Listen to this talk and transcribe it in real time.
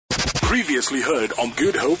Previously heard on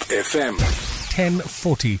Good Hope FM.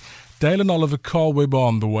 10:40. Dale and Oliver Carl Webber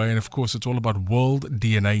on the way, and of course it's all about World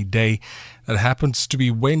DNA Day. That happens to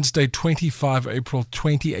be Wednesday, 25 April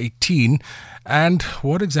 2018. And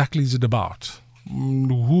what exactly is it about?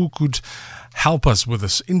 Who could help us with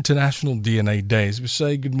this International DNA Day? As we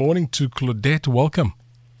say good morning to Claudette. Welcome.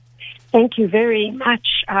 Thank you very much.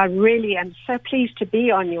 I really am so pleased to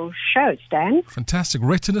be on your show, Stan. Fantastic.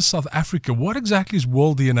 Retina South Africa. What exactly is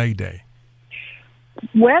World DNA Day?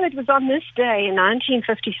 Well, it was on this day in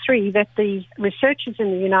 1953 that the researchers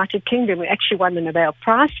in the United Kingdom, who actually won the Nobel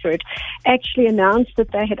Prize for it, actually announced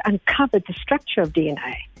that they had uncovered the structure of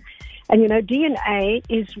DNA. And, you know, DNA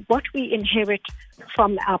is what we inherit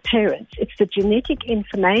from our parents. It's the genetic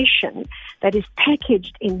information that is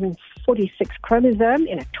packaged in 46 chromosomes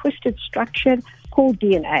in a twisted structure called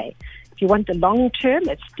DNA. If you want the long term,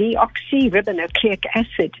 it's deoxyribonucleic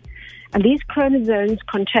acid. And these chromosomes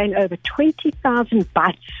contain over 20,000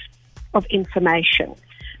 bytes of information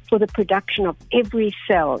for the production of every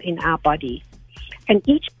cell in our body. And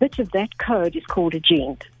each bit of that code is called a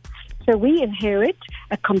gene. So we inherit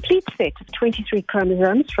a complete set of 23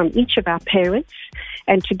 chromosomes from each of our parents,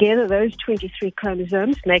 and together those 23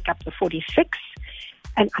 chromosomes make up the 46.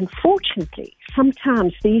 And unfortunately,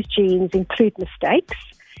 sometimes these genes include mistakes,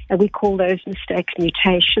 and we call those mistakes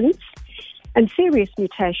mutations. And serious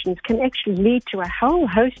mutations can actually lead to a whole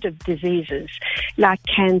host of diseases like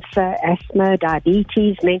cancer, asthma,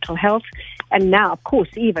 diabetes, mental health, and now, of course,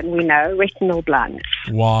 even we know retinal blindness.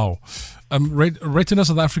 Wow. Retina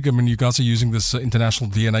South Africa, I mean, you guys are using this International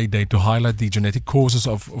DNA Day to highlight the genetic causes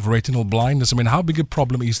of retinal blindness. I mean, how big a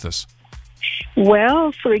problem is this?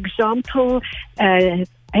 Well, for example,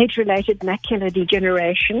 age-related macular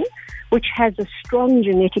degeneration, which has a strong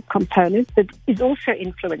genetic component that is also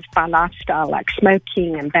influenced by lifestyle like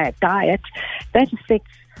smoking and bad diet, that affects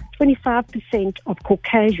 25% of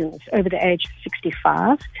Caucasians over the age of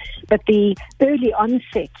 65. But the early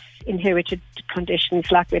onset inherited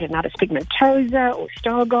conditions like retinitis pigmentosa or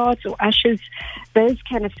Stargardt's or Usher's, those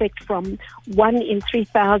can affect from 1 in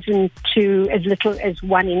 3,000 to as little as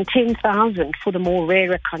 1 in 10,000 for the more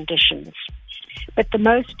rarer conditions. But the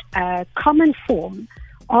most common form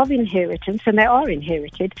of inheritance, and they are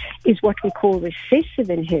inherited, is what we call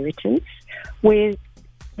recessive inheritance, where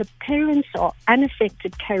the parents are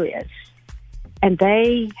unaffected carriers and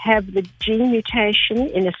they have the gene mutation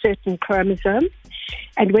in a certain chromosome.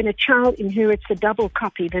 And when a child inherits a double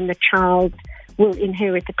copy, then the child will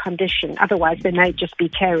inherit the condition. Otherwise, they may just be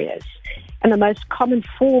carriers. And the most common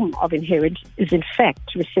form of inheritance is, in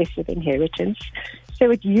fact, recessive inheritance. So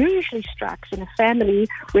it usually strikes in a family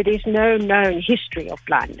where there's no known history of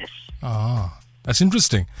blindness. Ah, that's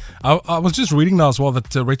interesting. I was just reading now as well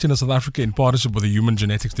that Retina South Africa, in partnership with the Human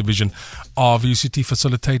Genetics Division of UCT,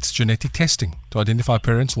 facilitates genetic testing to identify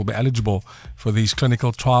parents who will be eligible for these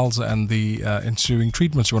clinical trials and the ensuing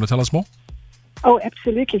treatments. You want to tell us more? Oh,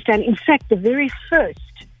 absolutely, Stan. In fact, the very first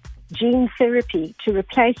gene therapy to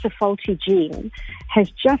replace a faulty gene has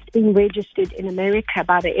just been registered in America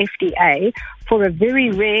by the FDA for a very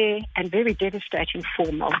rare and very devastating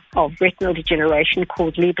form of retinal degeneration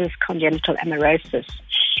called Leber's congenital amaurosis.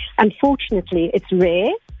 Unfortunately, it's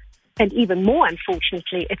rare, and even more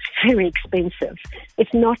unfortunately, it's very expensive.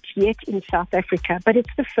 It's not yet in South Africa, but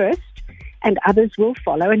it's the first, and others will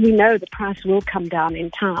follow, and we know the price will come down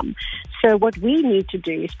in time. So what we need to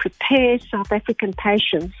do is prepare South African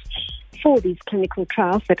patients for these clinical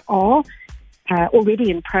trials that are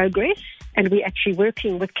already in progress, and we're actually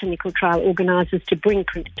working with clinical trial organizers to bring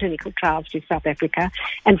clinical trials to South Africa,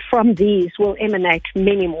 and from these will emanate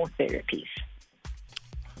many more therapies.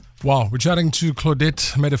 Wow, we're chatting to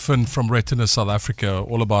Claudette Medefindt from Retina South Africa,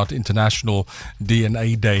 all about International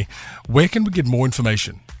DNA Day. Where can we get more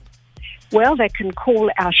information? Well, they can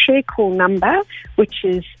call our share call number, which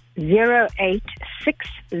is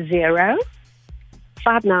 0860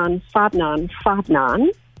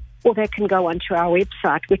 595959, or they can go onto our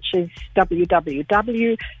website, which is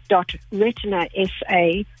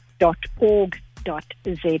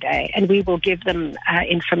www.retinasa.org.za, and we will give them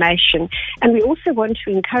information. And we also want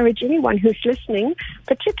to encourage anyone who's listening,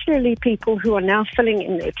 particularly people who are now filling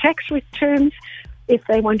in their tax returns, if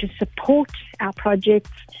they want to support our projects,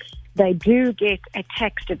 they do get a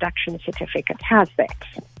tax deduction certificate. How's that?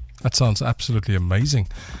 That sounds absolutely amazing.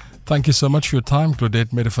 Thank you so much for your time,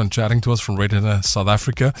 Claudette Medefindt, chatting to us from Retina South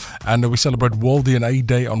Africa. And we celebrate World DNA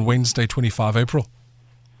Day on Wednesday, 25 April.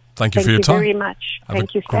 Thank you for your time. Thank you very much.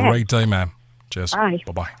 Thank you, Stan. Great day, ma'am. Cheers. Bye.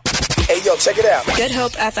 Bye-bye. Hey, yo, check it out. Good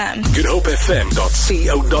Hope FM.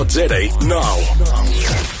 GoodHopeFM.co.za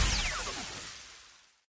now.